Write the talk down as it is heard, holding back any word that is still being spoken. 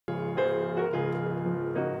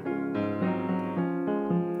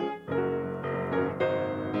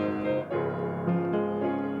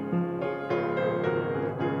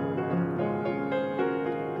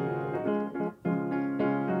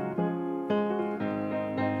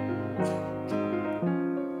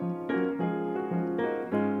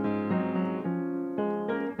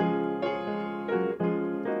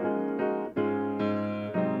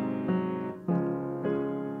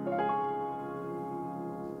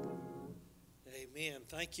Amen.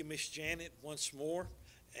 Thank you, Miss Janet, once more.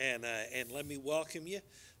 And let me welcome you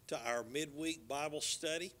to our midweek Bible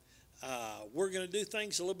study. We're going to do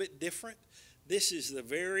things a little bit different. This is the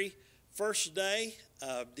very first day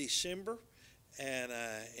of December, and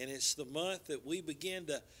it's the month that we begin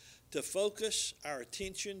to focus our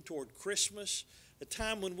attention toward Christmas, a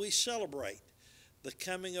time when we celebrate the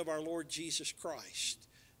coming of our Lord Jesus Christ.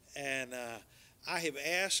 And I have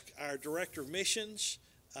asked our Director of Missions,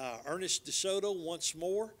 Ernest DeSoto, once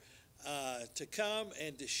more to come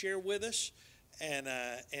and to share with us. And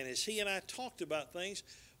as he and I talked about things,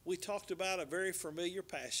 we talked about a very familiar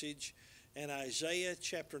passage in Isaiah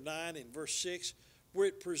chapter 9 and verse 6, where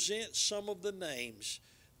it presents some of the names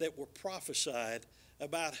that were prophesied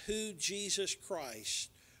about who Jesus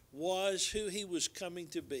Christ was, who he was coming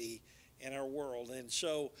to be in our world. And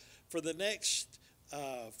so for the next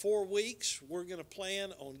 4 weeks, we're going to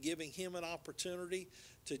plan on giving him an opportunity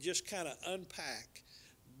to just kind of unpack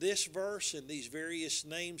this verse and these various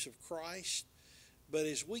names of Christ. But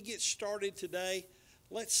as we get started today,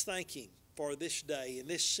 let's thank him for this day and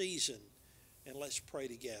this season, and let's pray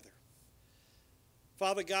together.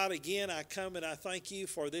 Father God, again, I come and I thank you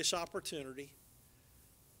for this opportunity.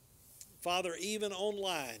 Father, even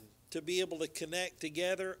online, to be able to connect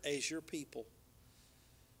together as your people.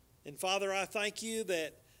 And Father, I thank you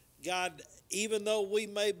that, God, even though we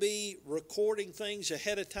may be recording things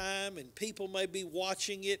ahead of time and people may be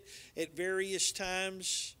watching it at various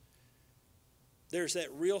times, there's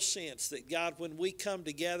that real sense that, God, when we come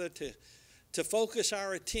together to focus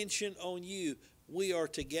our attention on you, we are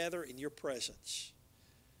together in your presence.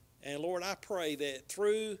 And Lord, I pray that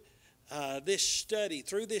through this study,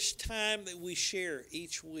 through this time that we share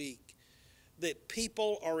each week, that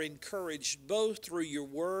people are encouraged both through your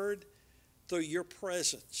word, through your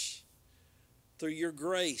presence, through your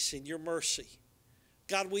grace and your mercy.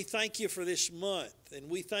 God, we thank you for this month, and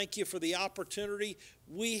we thank you for the opportunity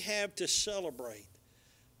we have to celebrate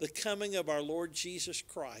the coming of our Lord Jesus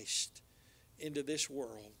Christ into this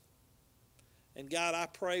world. And God, I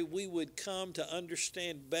pray we would come to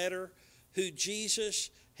understand better who Jesus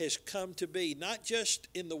has come to be, not just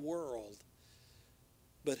in the world,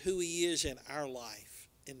 but who he is in our life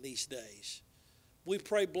in these days. We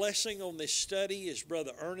pray blessing on this study as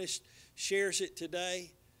Brother Ernest shares it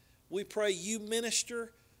today. We pray you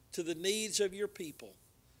minister to the needs of your people,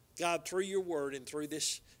 God, through your word and through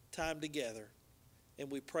this time together.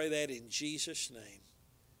 And we pray that in Jesus' name.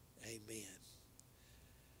 Amen.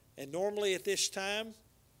 And normally at this time,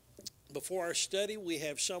 before our study, we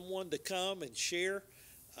have someone to come and share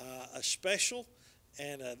a special.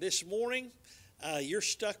 And this morning, you're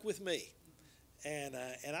stuck with me. And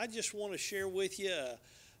I just want to share with you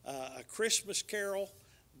a Christmas carol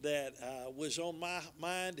that was on my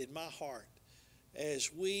mind and my heart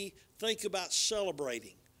as we think about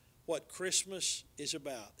celebrating what Christmas is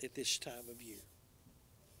about at this time of year.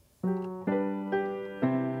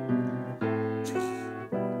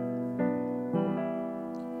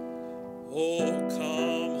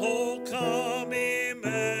 Oh come,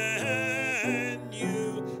 Emmanuel,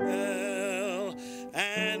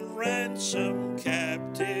 and ransom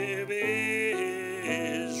captive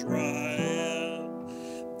Israel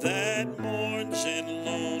that mourns in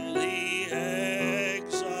lonely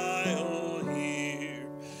exile here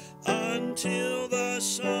until the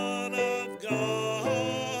Son of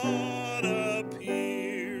God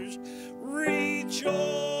appears.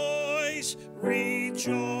 Rejoice,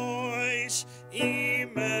 rejoice,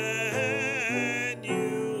 Emmanuel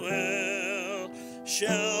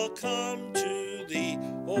shall come to thee,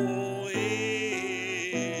 O Israel.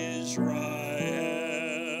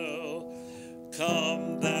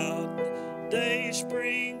 Come thou day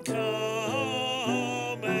spring,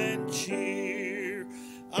 come and cheer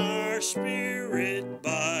our spirit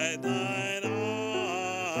by thine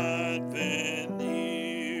advent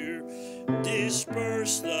near.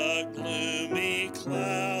 Disperse the gloomy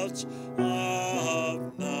clouds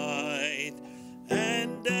of night,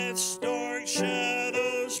 and death's dark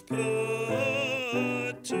shadows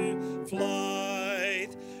put to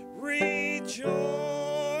flight. Rejoice,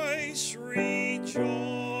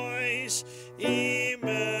 rejoice,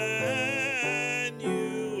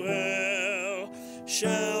 Emmanuel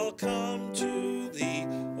shall come to thee,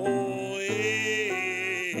 O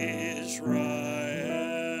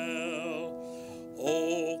Israel.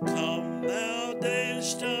 Oh, come thou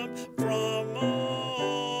day's time from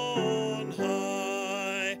on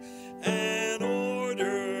high, and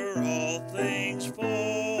order all things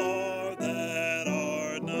for that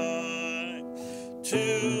are nigh.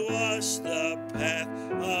 To us the path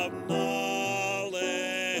of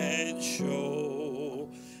knowledge show,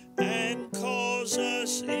 and cause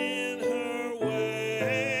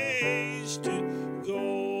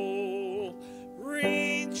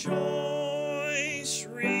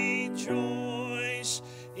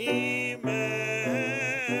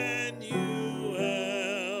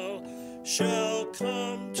shall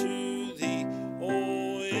come to thee,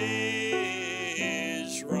 O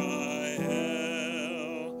Israel.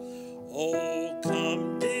 O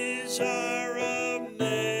come, desire of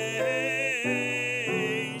nations,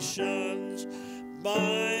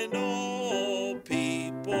 bind all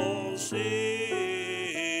peoples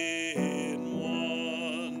in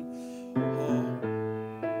one.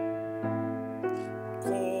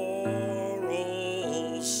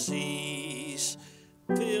 Coral seas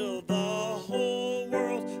fill the whole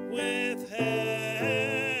world with heaven's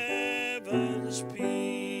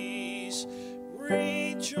peace.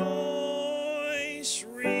 Rejoice,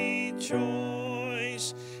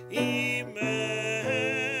 rejoice, Emmanuel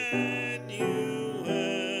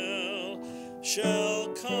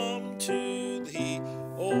shall come to thee,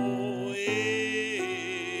 O Israel.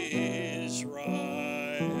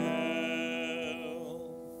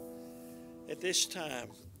 At this time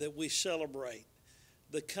that we celebrate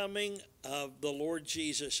the coming of the Lord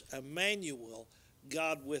Jesus, Emmanuel,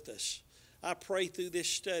 God with us, I pray through this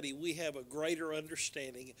study we have a greater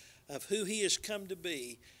understanding of who he has come to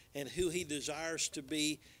be and who he desires to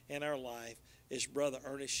be in our life, as Brother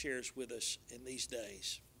Ernest shares with us in these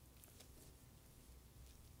days.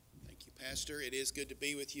 Thank you, Pastor. It is good to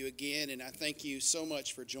be with you again, and I thank you so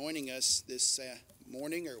much for joining us this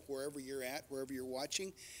morning, or wherever you're at, wherever you're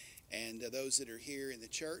watching, and those that are here in the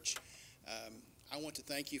church. I want to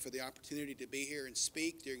thank you for the opportunity to be here and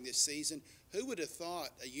speak during this season. Who would have thought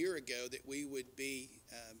a year ago that we would be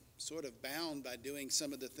sort of bound by doing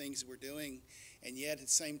some of the things that we're doing, and yet at the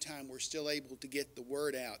same time we're still able to get the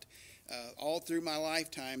word out. All through my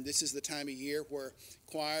lifetime, this is the time of year where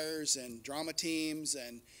choirs and drama teams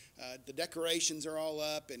and the decorations are all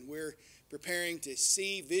up, and we're preparing to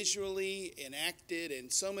see visually enacted in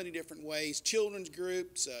so many different ways, children's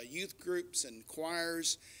groups, youth groups, and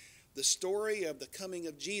choirs, the story of the coming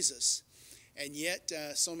of Jesus. And yet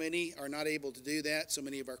so many are not able to do that. So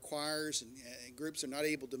many of our choirs and groups are not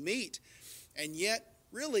able to meet. And yet,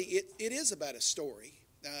 really, it is about a story.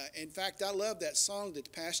 In fact, I love that song that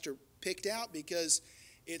the pastor picked out because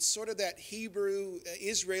it's sort of that Hebrew,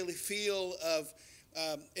 Israeli feel of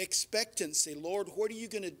expectancy. Lord, what are you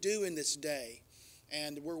going to do in this day?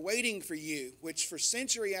 And we're waiting for you, which for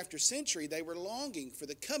century after century, they were longing for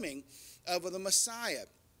the coming of the Messiah.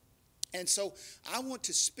 And so I want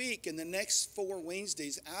to speak in the next 4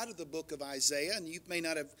 Wednesdays out of the book of Isaiah. And you may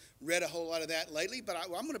not have read a whole lot of that lately, but I'm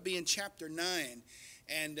going to be in chapter 9.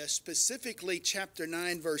 And specifically chapter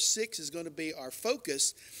 9, verse 6 is going to be our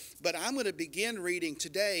focus. But I'm going to begin reading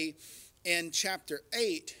today in chapter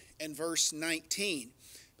 8 and verse 19.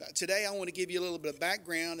 Today I want to give you a little bit of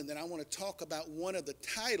background, and then I want to talk about one of the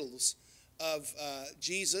titles of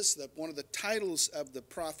Jesus, one of the titles of the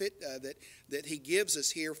prophet that he gives us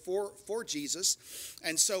here for Jesus.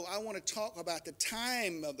 And so I want to talk about the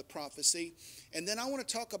time of the prophecy, and then I want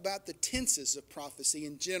to talk about the tenses of prophecy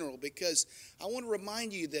in general, because I want to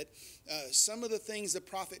remind you that some of the things the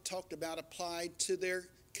prophet talked about applied to their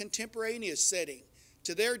contemporaneous setting,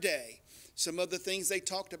 to their day. Some of the things they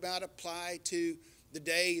talked about apply to the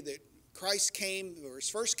day that Christ came, or his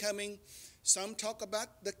first coming. Some talk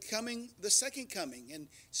about the second coming, and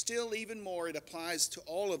still even more, it applies to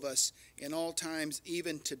all of us in all times,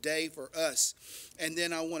 even today for us. And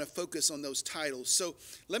then I want to focus on those titles. So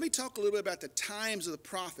let me talk a little bit about the times of the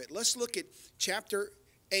prophet. Let's look at chapter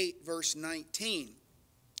 8, verse 19.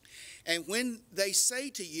 And when they say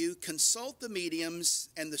to you, consult the mediums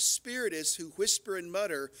and the spiritists who whisper and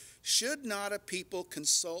mutter, should not a people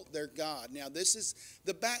consult their God? Now, this is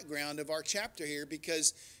the background of our chapter here,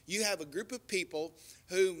 because you have a group of people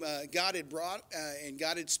whom God had brought and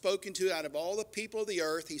God had spoken to out of all the people of the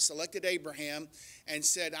earth. He selected Abraham and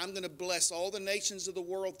said, I'm going to bless all the nations of the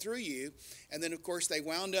world through you. And then, of course, they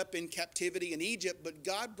wound up in captivity in Egypt, but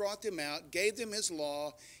God brought them out, gave them his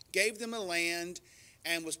law, gave them a land,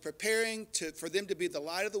 and was preparing for them to be the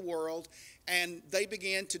light of the world. And they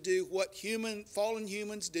began to do what fallen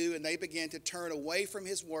humans do, and they began to turn away from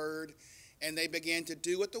his word, and they began to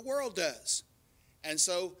do what the world does. And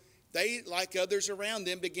so they, like others around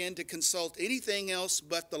them, began to consult anything else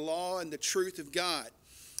but the law and the truth of God.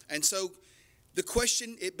 And so the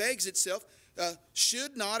question, it begs itself,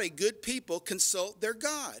 should not a good people consult their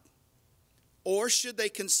God? Or should they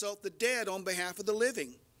consult the dead on behalf of the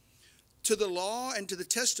living? To the law and to the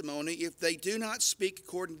testimony, if they do not speak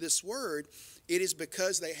according to this word, it is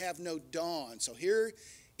because they have no dawn. So here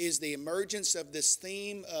is the emergence of this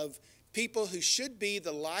theme of people who should be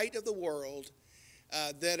the light of the world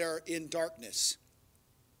that are in darkness.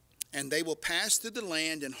 And they will pass through the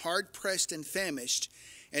land and hard-pressed and famished,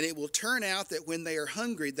 And it will turn out that when they are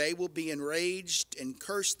hungry, they will be enraged and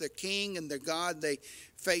curse the king and the God they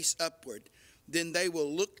face upward. Then they will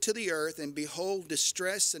look to the earth and behold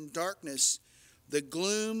distress and darkness, the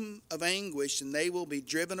gloom of anguish, and they will be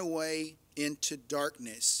driven away into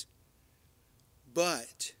darkness.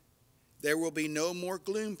 But there will be no more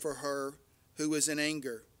gloom for her who is in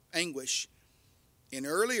anguish. In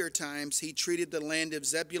earlier times, he treated the land of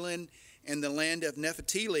Zebulun and the land of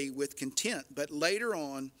Naphtali with contempt, but later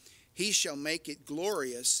on, he shall make it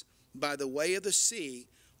glorious by the way of the sea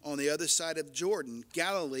on the other side of Jordan,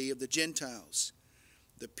 Galilee of the Gentiles.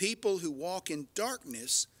 The people who walk in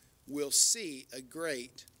darkness will see a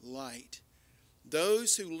great light.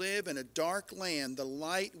 Those who live in a dark land, the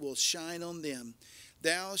light will shine on them.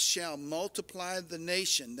 Thou shalt multiply the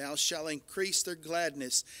nation, thou shalt increase their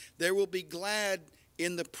gladness. There will be glad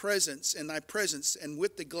in thy presence, and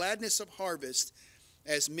with the gladness of harvest,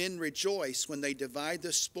 as men rejoice when they divide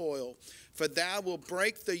the spoil. For thou wilt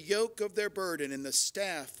break the yoke of their burden and the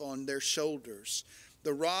staff on their shoulders,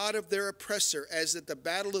 the rod of their oppressor, as at the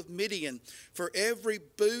battle of Midian. For every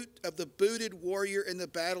boot of the booted warrior in the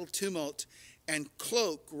battle tumult and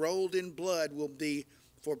cloak rolled in blood will be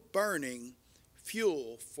for burning,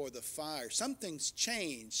 fuel for the fire. Something's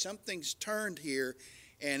changed. Something's turned here.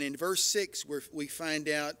 And in verse 6, we find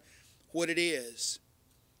out what it is.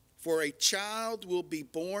 For a child will be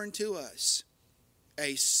born to us,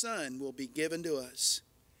 a son will be given to us,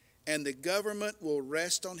 and the government will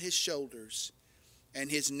rest on his shoulders,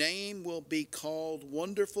 and his name will be called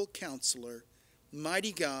Wonderful Counselor,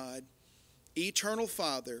 Mighty God, Eternal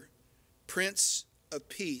Father, Prince of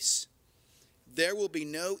Peace. There will be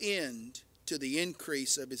no end to the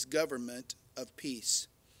increase of his government of peace,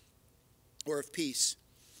 or of peace,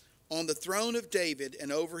 on the throne of David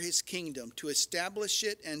and over his kingdom, to establish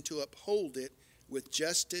it and to uphold it with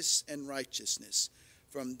justice and righteousness,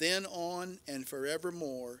 from then on and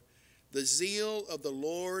forevermore. The zeal of the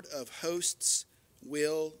Lord of hosts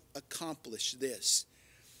will accomplish this.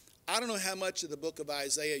 I don't know how much of the book of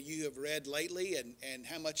Isaiah you have read lately and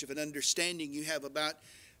how much of an understanding you have about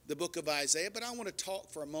the book of Isaiah, but I want to talk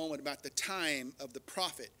for a moment about the time of the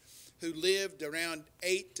prophet who lived around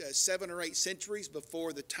 7 or 8 centuries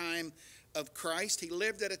before the time of Christ. He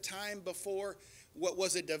lived at a time before what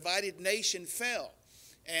was a divided nation fell.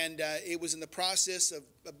 And it was in the process of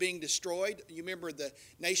being destroyed. You remember the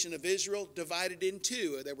nation of Israel divided in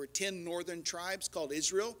two. There were 10 northern tribes called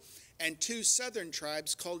Israel and 2 southern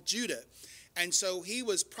tribes called Judah. And so he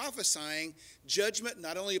was prophesying judgment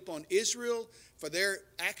not only upon Israel for their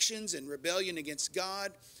actions and rebellion against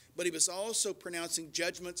God, but he was also pronouncing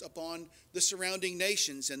judgments upon the surrounding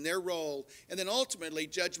nations and their role, and then ultimately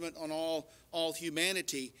judgment on all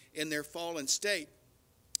humanity in their fallen state.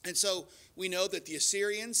 And so we know that the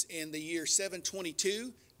Assyrians in the year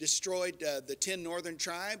 722 destroyed the 10 northern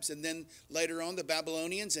tribes, and then later on the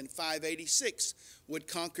Babylonians in 586 would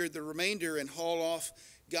conquer the remainder and haul off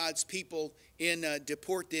God's people and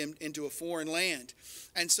deport them into a foreign land.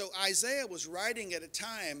 And so Isaiah was writing at a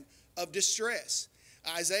time of distress.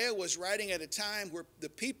 Isaiah was writing at a time where the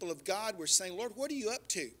people of God were saying, Lord, what are you up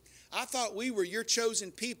to? I thought we were your chosen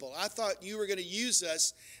people. I thought you were going to use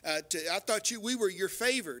us. I thought we were your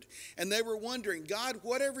favored. And they were wondering, God,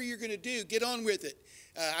 whatever you're going to do, get on with it.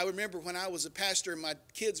 I remember when I was a pastor and my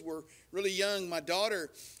kids were really young. My daughter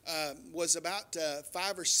was about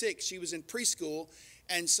 5 or 6. She was in preschool.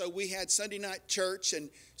 And so we had Sunday night church. And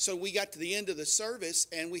so we got to the end of the service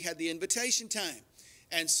and we had the invitation time.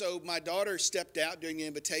 And so my daughter stepped out during the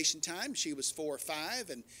invitation time. She was 4 or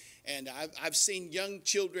 5, and I've seen young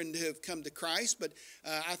children who have come to Christ, but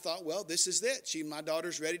I thought, well, this is it. My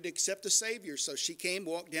daughter's ready to accept the Savior. So she came,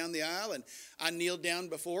 walked down the aisle, and I kneeled down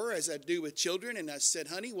before her as I do with children, and I said,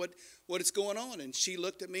 honey, what is going on? And she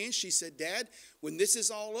looked at me and she said, Dad, when this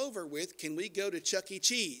is all over with, can we go to Chuck E.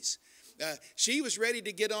 Cheese? She was ready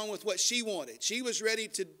to get on with what she wanted.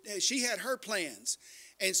 She had her plans.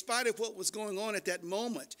 In spite of what was going on at that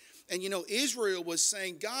moment. And, Israel was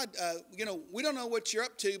saying, God, we don't know what you're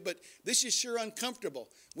up to, but this is sure uncomfortable.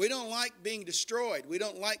 We don't like being destroyed. We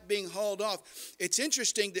don't like being hauled off. It's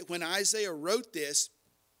interesting that when Isaiah wrote this,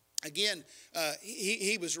 again,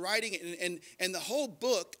 he was writing it, and the whole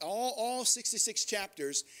book, all 66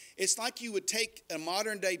 chapters, it's like you would take a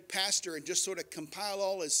modern-day pastor and just sort of compile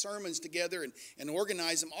all his sermons together and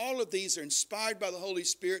organize them. All of these are inspired by the Holy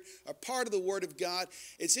Spirit, are part of the Word of God.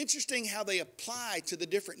 It's interesting how they apply to the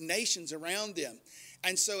different nations around them.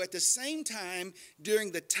 And so at the same time,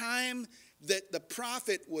 during the time that the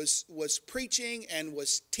prophet was preaching and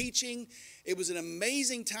was teaching. It was an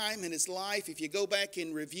amazing time in his life. If you go back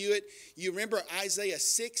and review it, you remember Isaiah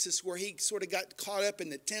 6 is where he sort of got caught up in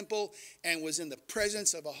the temple and was in the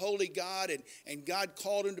presence of a holy God, and God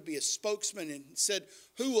called him to be a spokesman and said,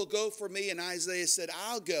 "Who will go for me?" And Isaiah said,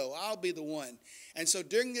 "I'll go. I'll be the one." And so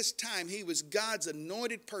during this time, he was God's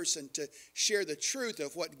anointed person to share the truth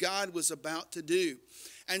of what God was about to do.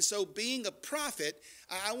 And so being a prophet,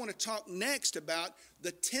 I want to talk next about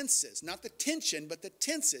the tenses, not the tension, but the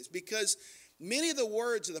tenses, because many of the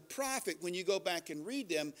words of the prophet, when you go back and read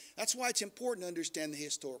them, that's why it's important to understand the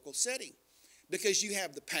historical setting. Because you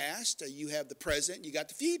have the past, you have the present, you got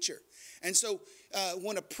the future. And so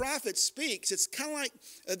when a prophet speaks, it's kind of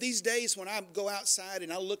like these days when I go outside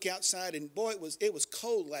and I look outside, and boy, it was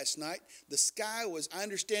cold last night. The sky was, I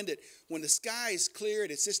understand that when the sky is clear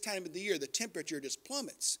and it's this time of the year, the temperature just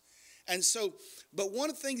plummets. And so, but one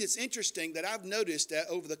of the things that's interesting that I've noticed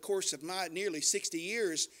over the course of my nearly 60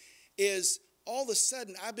 years is all of a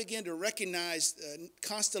sudden I began to recognize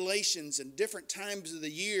constellations and different times of the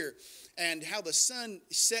year and how the sun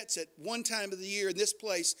sets at one time of the year in this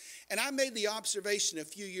place. And I made the observation a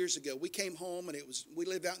few years ago. We came home and we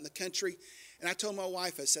live out in the country. And I told my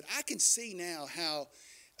wife, I said, I can see now how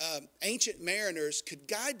ancient mariners could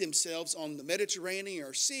guide themselves on the Mediterranean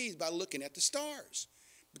or seas by looking at the stars.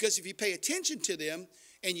 Because if you pay attention to them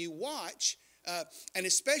and you watch, and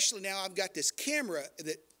especially now I've got this camera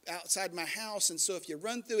that outside my house, and so if you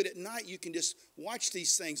run through it at night, you can just watch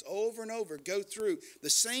these things over and over, go through the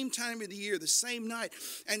same time of the year, the same night.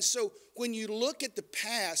 And so when you look at the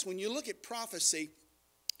past, when you look at prophecy,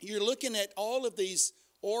 you're looking at all of these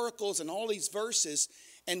oracles and all these verses,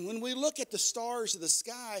 and when we look at the stars of the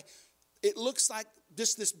sky, it looks like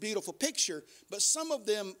just this beautiful picture, but some of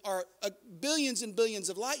them are billions and billions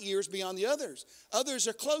of light years beyond the others. Others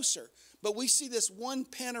are closer, but we see this one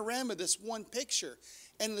panorama, this one picture.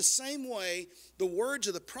 And in the same way, the words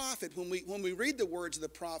of the prophet, when we read the words of the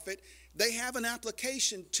prophet, they have an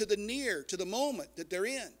application to the near, to the moment that they're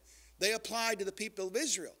in. They apply to the people of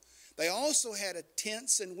Israel. They also had a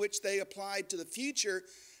tense in which they applied to the future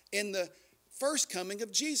in the first coming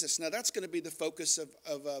of Jesus. Now that's going to be the focus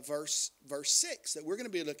of verse 6 that we're going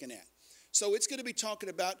to be looking at. So it's going to be talking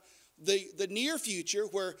about the near future,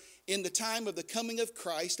 where in the time of the coming of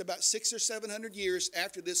Christ, about 600 or 700 years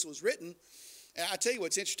after this was written. And I tell you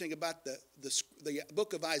what's interesting about the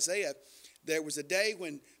book of Isaiah. There was a day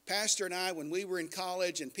when Pastor and I, when we were in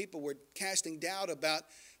college and people were casting doubt about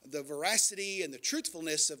the veracity and the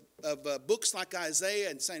truthfulness of books like Isaiah,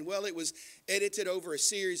 and saying, well, it was edited over a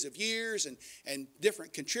series of years and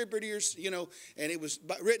different contributors, and it was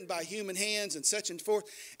written by human hands and such and forth.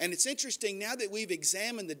 And it's interesting now that we've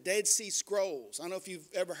examined the Dead Sea Scrolls. I don't know if you've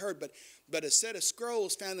ever heard, but a set of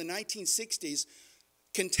scrolls found in the 1960s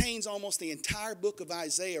contains almost the entire book of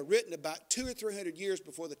Isaiah, written about 200 or 300 years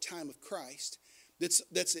before the time of Christ.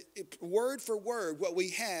 That's word for word what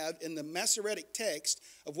we have in the Masoretic text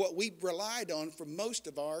of what we relied on for most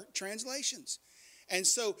of our translations. And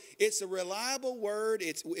so it's a reliable word,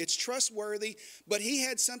 it's trustworthy, but he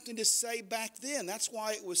had something to say back then. That's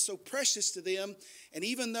why it was so precious to them. And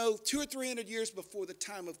even though 200 or 300 years before the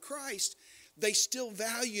time of Christ, they still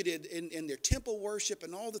valued it in their temple worship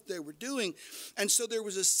and all that they were doing. And so there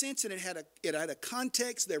was a sense, and it had a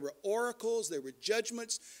context. There were oracles, there were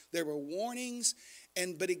judgments, there were warnings.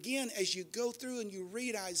 But again, as you go through and you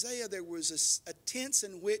read Isaiah, there was a tense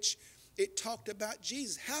in which it talked about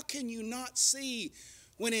Jesus. How can you not see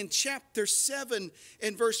when in chapter 7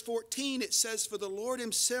 and verse 14 it says, "For the Lord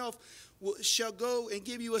himself shall go and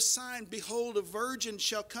give you a sign. Behold, a virgin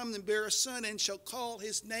shall come and bear a son and shall call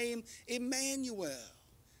his name Emmanuel."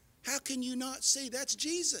 How can you not see? That's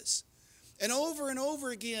Jesus. And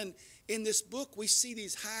over again in this book, we see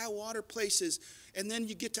these high water places. And then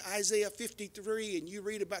you get to Isaiah 53 and you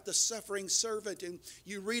read about the suffering servant, and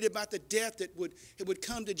you read about the death that would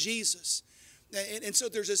come to Jesus. And so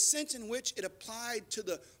there's a sense in which it applied to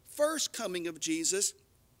the first coming of Jesus,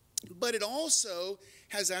 but it also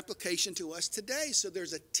has application to us today. So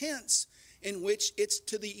there's a tense in which it's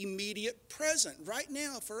to the immediate present, right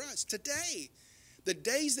now for us, today. The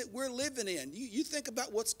days that we're living in. You think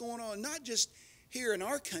about what's going on, not just here in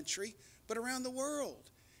our country, but around the world.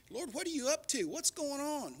 Lord, what are you up to? What's going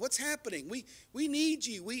on? What's happening? We need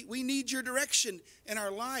you. We need your direction in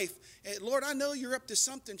our life. And Lord, I know you're up to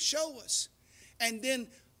something. Show us. And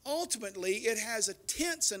then ultimately, it has a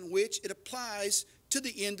tense in which it applies to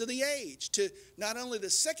the end of the age, to not only the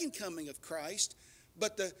second coming of Christ,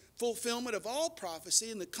 but the fulfillment of all prophecy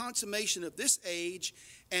and the consummation of this age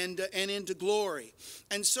and into glory.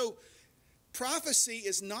 And so prophecy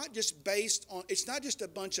is not just based on, it's not just a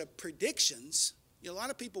bunch of predictions. A lot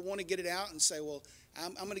of people want to get it out and say, well,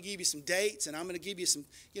 I'm going to give you some dates and I'm going to give you some,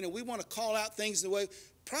 we want to call out things the way.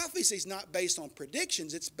 Prophecy is not based on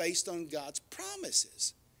predictions. It's based on God's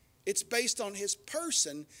promises. It's based on his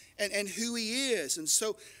person and who he is. And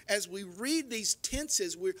so as we read these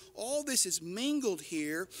tenses, all this is mingled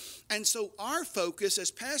here. And so our focus,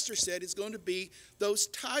 as Pastor said, is going to be those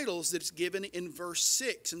titles that's given in verse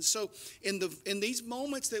 6. And so in these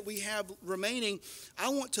moments that we have remaining, I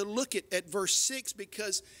want to look at verse 6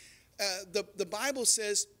 because the Bible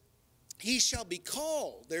says, he shall be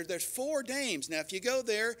called. There's 4 names. Now, if you go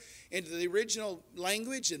there into the original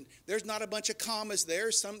language, and there's not a bunch of commas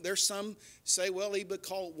there. There's some say, well, he'd be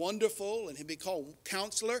called Wonderful, and he'd be called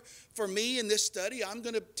Counselor. For me, in this study, I'm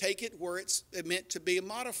going to take it where it's meant to be a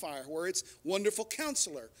modifier, where it's Wonderful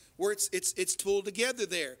Counselor, where it's pulled together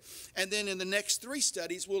there. And then in the next 3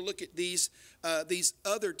 studies, we'll look at these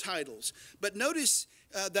other titles. But notice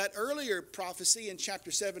that earlier prophecy in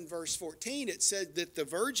chapter 7, verse 14, it said that the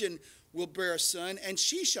virgin will bear a son, and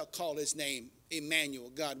she shall call his name Emmanuel,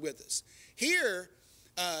 God with us. Here,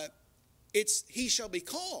 it's he shall be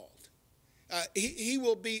called. He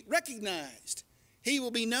will be recognized. He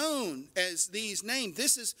will be known as these names.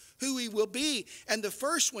 This is who he will be. And the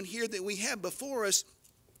first one here that we have before us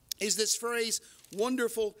is this phrase,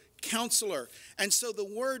 Wonderful Counselor. And so the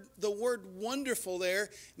word wonderful there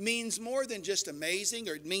means more than just amazing,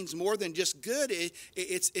 or it means more than just good.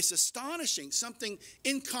 It's astonishing, something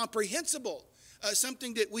incomprehensible,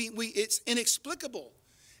 something that it's inexplicable.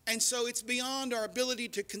 And so it's beyond our ability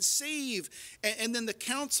to conceive. And then the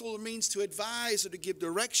counselor means to advise or to give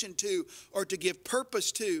direction to or to give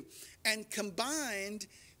purpose to. And combined,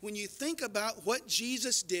 when you think about what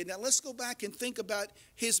Jesus did, now let's go back and think about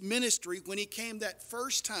his ministry when he came that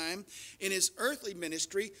first time in his earthly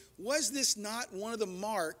ministry. Was this not one of the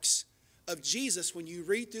marks of Jesus when you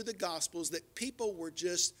read through the Gospels, that people were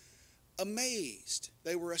just amazed?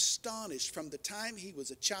 They were astonished from the time he was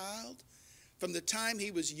a child, from the time he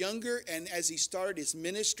was younger, and as he started his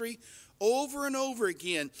ministry over and over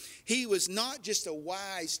again. He was not just a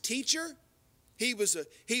wise teacher. He was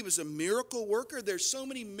a miracle worker. There's so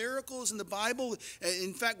many miracles in the Bible.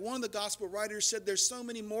 In fact, one of the gospel writers said there's so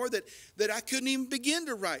many more that I couldn't even begin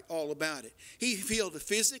to write all about it. He healed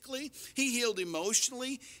physically. He healed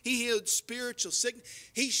emotionally. He healed spiritual sickness.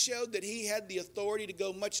 He showed that he had the authority to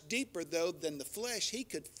go much deeper, though, than the flesh. He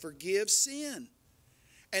could forgive sin.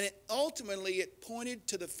 And ultimately, it pointed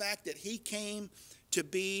to the fact that he came to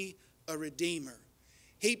be a redeemer.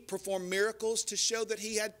 He performed miracles to show that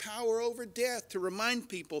he had power over death, to remind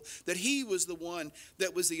people that he was the one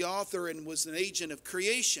that was the author and was an agent of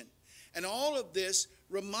creation. And all of this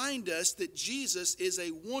remind us that Jesus is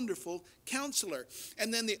a wonderful counselor.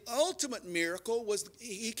 And then the ultimate miracle was,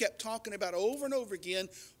 he kept talking about over and over again,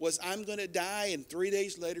 was I'm going to die and 3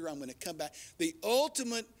 days later I'm going to come back. The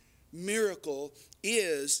ultimate miracle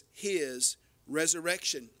is his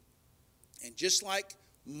resurrection. And just like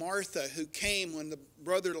Martha, who came when the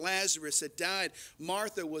brother Lazarus had died,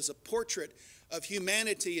 Martha was a portrait of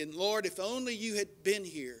humanity. And Lord, if only you had been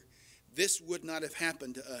here, this would not have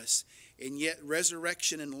happened to us. And yet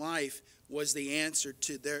resurrection and life was the answer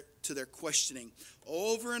to their questioning.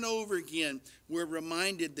 Over and over again, we're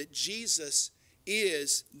reminded that Jesus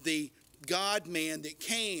is the God-man that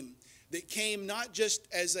came not just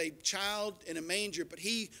as a child in a manger, but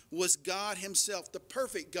he was God himself, the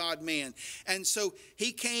perfect God-man. And so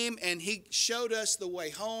he came and he showed us the way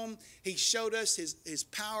home. He showed us his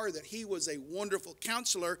power, that he was a wonderful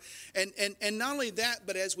counselor. And not only that,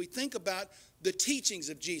 but as we think about the teachings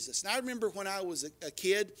of Jesus. Now, I remember when I was a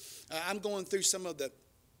kid, I'm going through some of the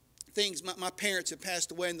things. My parents had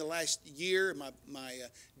passed away in the last year. My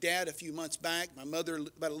dad a few months back. My mother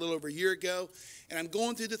about a little over a year ago. And I'm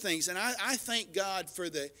going through the things. And I thank God for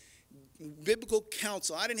the biblical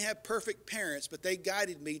counsel. I didn't have perfect parents, but they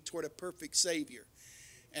guided me toward a perfect Savior.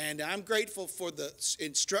 And I'm grateful for the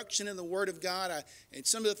instruction in the Word of God. And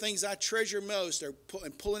some of the things I treasure most are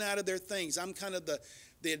pulling out of their things. I'm kind of the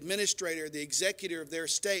administrator, the executor of their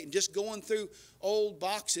estate, and just going through old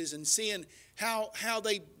boxes and seeing how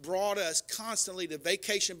they brought us constantly to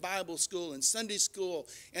Vacation Bible School and Sunday School,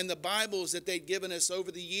 and the Bibles that they'd given us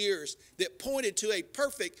over the years that pointed to a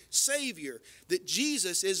perfect Savior, that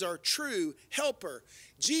Jesus is our true helper.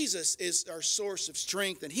 Jesus is our source of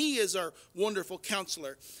strength, and he is our wonderful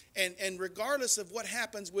counselor. And regardless of what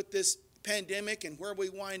happens with this pandemic and where we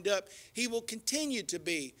wind up, he will continue to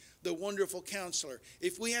be the wonderful counselor.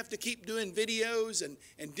 If we have to keep doing videos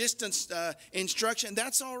and distance instruction,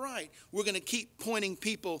 that's all right. We're going to keep pointing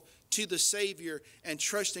people to the Savior and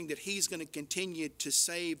trusting that he's going to continue to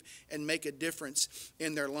save and make a difference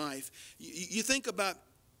in their life. You think about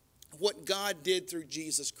what God did through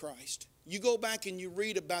Jesus Christ. You go back and you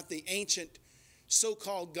read about the ancient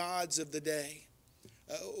so-called gods of the day.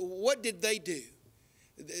 What did they do?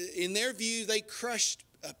 In their view, they crushed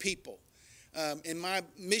people. In my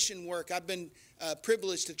mission work, I've been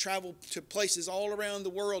privileged to travel to places all around the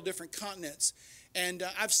world, different continents. And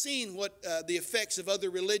I've seen what the effects of other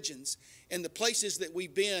religions and the places that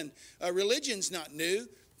we've been. Religion's not new.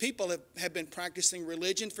 People have been practicing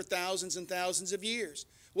religion for thousands and thousands of years.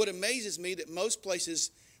 What amazes me that most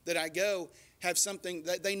places that I go have something,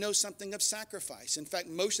 that they know something of sacrifice. In fact,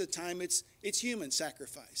 most of the time it's human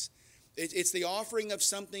sacrifice. It's the offering of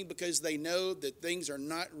something because they know that things are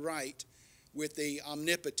not right with the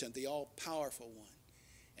omnipotent, the all-powerful one.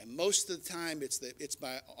 And most of the time it's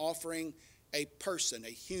by offering a person, a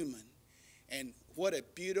human. And what a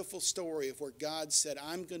beautiful story of where God said,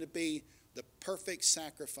 I'm going to be the perfect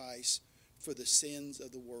sacrifice for the sins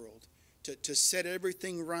of the world, to set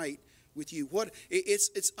everything right with you.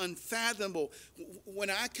 It's unfathomable. When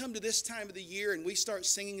I come to this time of the year and we start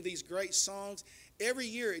singing these great songs, every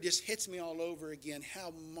year it just hits me all over again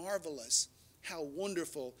how marvelous, how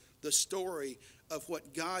wonderful the story of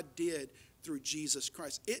what God did through Jesus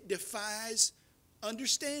Christ. It defies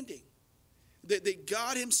understanding that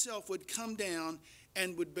God himself would come down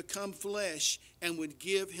and would become flesh and would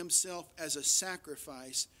give himself as a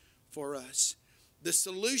sacrifice for us. The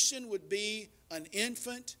solution would be an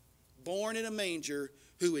infant born in a manger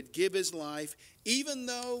who would give his life, even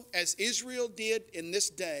though, as Israel did in this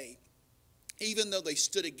day, even though they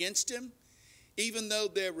stood against him, even though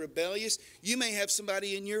they're rebellious. You may have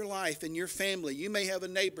somebody in your life, in your family, you may have a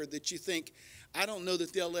neighbor that you think, I don't know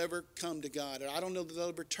that they'll ever come to God, or I don't know that they'll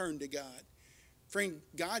ever turn to God. Friend,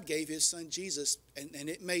 God gave his son Jesus, and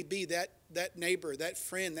it may be that neighbor, that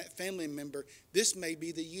friend, that family member, this may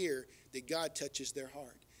be the year that God touches their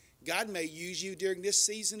heart. God may use you during this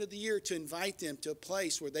season of the year to invite them to a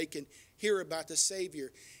place where they can hear about the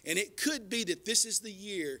Savior. And it could be that this is the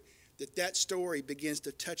year that story begins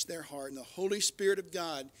to touch their heart, and the Holy Spirit of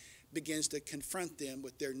God begins to confront them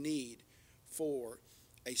with their need for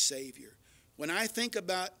a Savior. When I think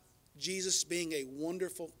about Jesus being a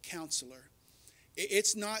wonderful counselor,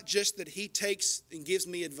 it's not just that he takes and gives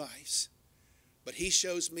me advice, but he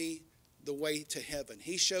shows me the way to heaven.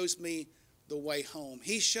 He shows me the way home.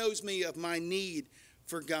 He shows me of my need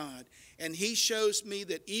for God. And he shows me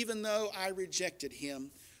that even though I rejected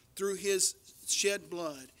him, through his shed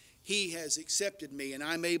blood, he has accepted me, and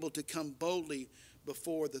I'm able to come boldly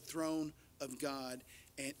before the throne of God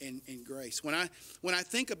and grace. When I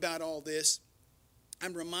think about all this,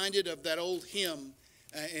 I'm reminded of that old hymn,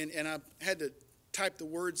 and I had to type the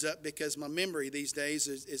words up because my memory these days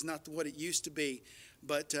is not what it used to be.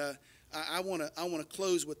 But I want to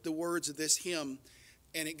close with the words of this hymn,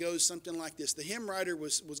 and it goes something like this. The hymn writer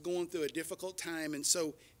was going through a difficult time, and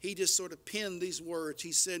so he just sort of penned these words.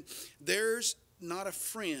 He said, "There's not a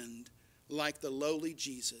friend like the lowly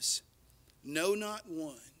Jesus. No, not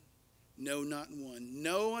one. No, not one.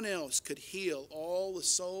 No one else could heal all the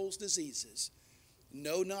soul's diseases.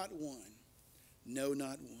 No, not one. No,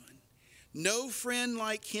 not one. No friend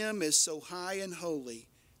like him is so high and holy.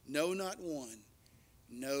 No, not one.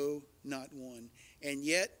 No, not one. And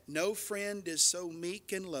yet no friend is so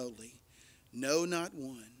meek and lowly. No, not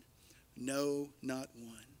one. No, not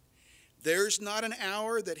one. There's not an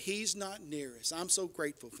hour that he's not near us." I'm so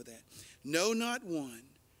grateful for that. No, not one.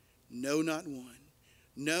 No, not one.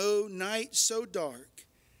 No night so dark,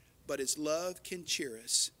 but his love can cheer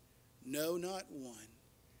us. No, not one.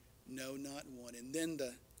 No, not one. And then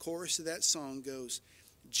the chorus of that song goes,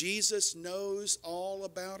 "Jesus knows all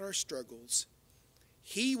about our struggles.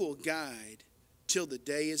 He will guide till the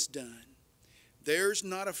day is done. There's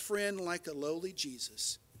not a friend like a lowly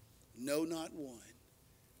Jesus. No, not one.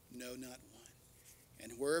 No, not one."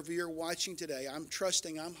 And wherever you're watching today, I'm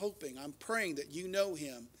trusting, I'm hoping, I'm praying that you know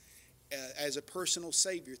him as a personal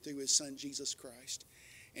Savior through his son, Jesus Christ.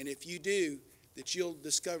 And if you do, that you'll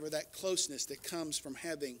discover that closeness that comes from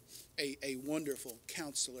having a wonderful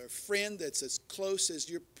counselor, a friend that's as close as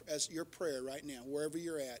your prayer right now, wherever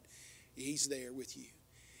you're at, he's there with you.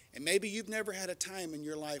 And maybe you've never had a time in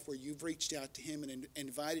your life where you've reached out to him and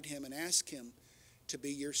invited him and asked him to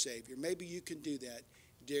be your Savior. Maybe you can do that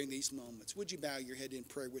during these moments. Would you bow your head in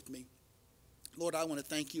prayer with me? Lord, I want to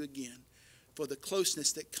thank you again for the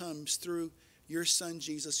closeness that comes through your Son,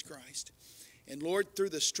 Jesus Christ. And Lord, through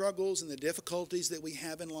the struggles and the difficulties that we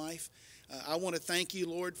have in life, I want to thank you,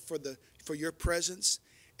 Lord, for your presence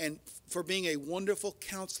and for being a wonderful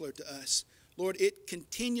counselor to us. Lord, it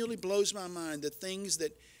continually blows my mind the things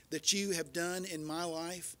that you have done in my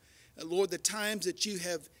life. Lord, the times that you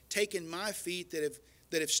have taken my feet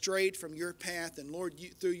that have strayed from your path. And Lord,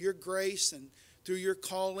 through your grace and through your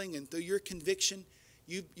calling and through your conviction,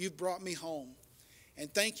 you've brought me home.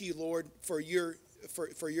 And thank you, Lord, for your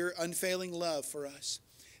unfailing love for us.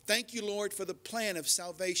 Thank you, Lord, for the plan of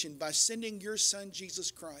salvation by sending your Son, Jesus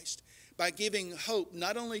Christ, by giving hope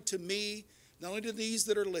not only to me, not only to these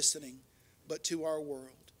that are listening, but to our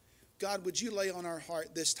world. God, would you lay on our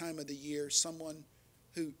heart this time of the year someone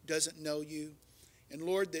who doesn't know you? And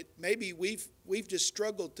Lord, that maybe we've just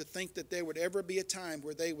struggled to think that there would ever be a time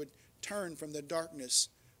where they would turn from the darkness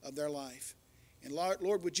of their life. And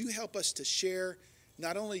Lord, would you help us to share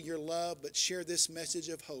not only your love, but share this message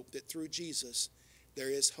of hope that through Jesus there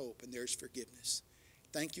is hope and there's forgiveness.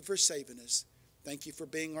 Thank you for saving us. Thank you for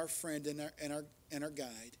being our friend and our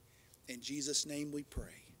guide. In Jesus' name we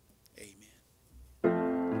pray. Amen.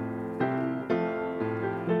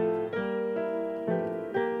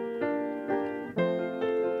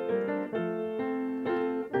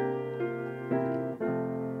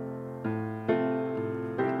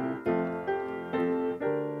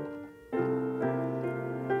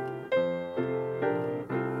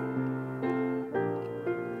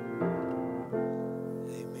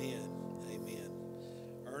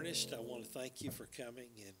 I want to thank you for coming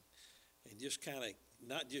and just kind of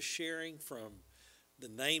not just sharing from the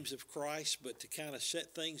names of Christ, but to kind of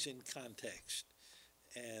set things in context.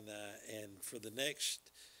 And for the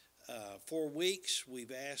next 4 weeks,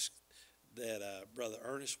 we've asked that Brother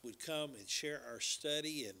Ernest would come and share our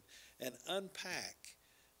study and unpack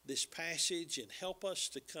this passage and help us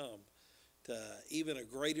to come to even a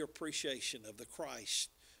greater appreciation of the Christ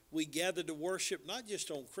we gather to worship, not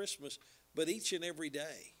just on Christmas, but each and every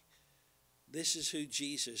day. This is who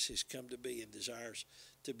Jesus has come to be and desires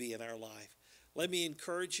to be in our life. Let me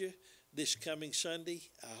encourage you this coming Sunday.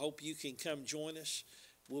 I hope you can come join us.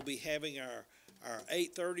 We'll be having our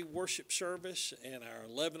 8:30 worship service and our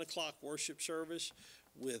 11 o'clock worship service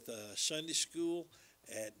with Sunday school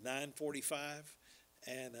at 9:45.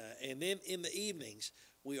 And then in the evenings,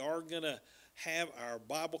 we are going to have our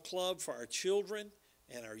Bible club for our children,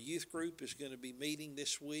 and our youth group is going to be meeting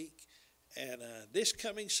this week. And this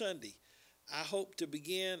coming Sunday, I hope to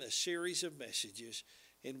begin a series of messages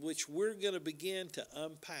in which we're going to begin to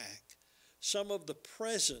unpack some of the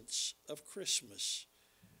presents of Christmas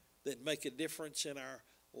that make a difference in our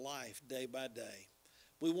life day by day.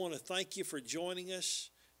 We want to thank you for joining us,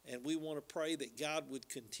 and we want to pray that God would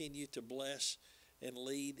continue to bless and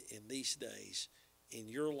lead in these days in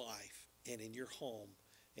your life and in your home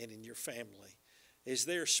and in your family. Is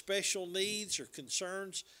there special needs or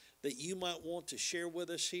concerns that you might want to share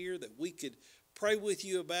with us here that we could pray with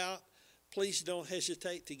you about? Please don't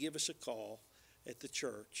hesitate to give us a call at the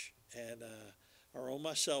church or on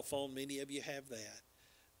my cell phone. Many of you have that.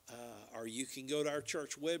 Or you can go to our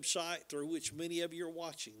church website through which many of you are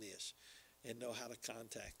watching this and know how to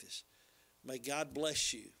contact us. May God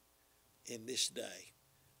bless you in this day.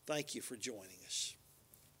 Thank you for joining us.